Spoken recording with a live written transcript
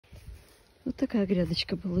Вот такая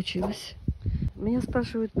грядочка получилась. Меня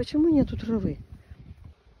спрашивают, почему нету травы.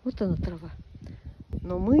 Вот она трава.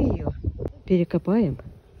 Но мы ее перекопаем.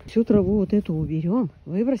 Всю траву вот эту уберем,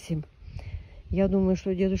 выбросим. Я думаю,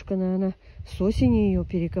 что дедушка, наверное, с осени ее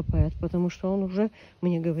перекопает, потому что он уже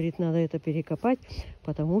мне говорит, надо это перекопать,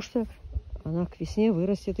 потому что она к весне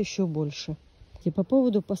вырастет еще больше. И по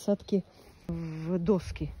поводу посадки в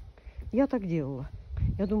доски. Я так делала.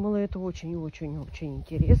 Я думала, это очень-очень-очень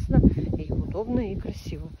интересно, и удобно, и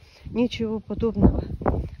красиво. Ничего подобного.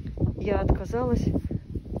 Я отказалась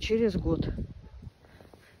через год.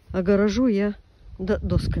 Огорожу я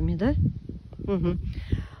досками, да? Угу.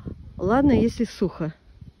 Ладно, если сухо,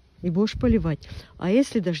 и будешь поливать. А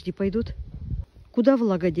если дожди пойдут, куда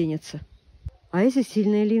влага денется? А если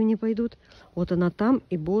сильные ливни пойдут, вот она там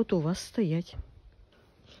и будет у вас стоять.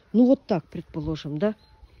 Ну вот так, предположим, да?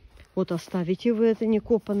 Вот оставите вы это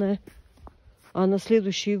некопанное, а на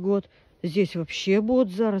следующий год здесь вообще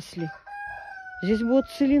будут заросли. Здесь будет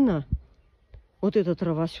целина. Вот эта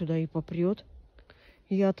трава сюда и попрет.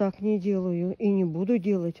 Я так не делаю и не буду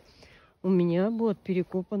делать. У меня будет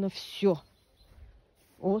перекопано все.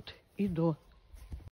 От и до.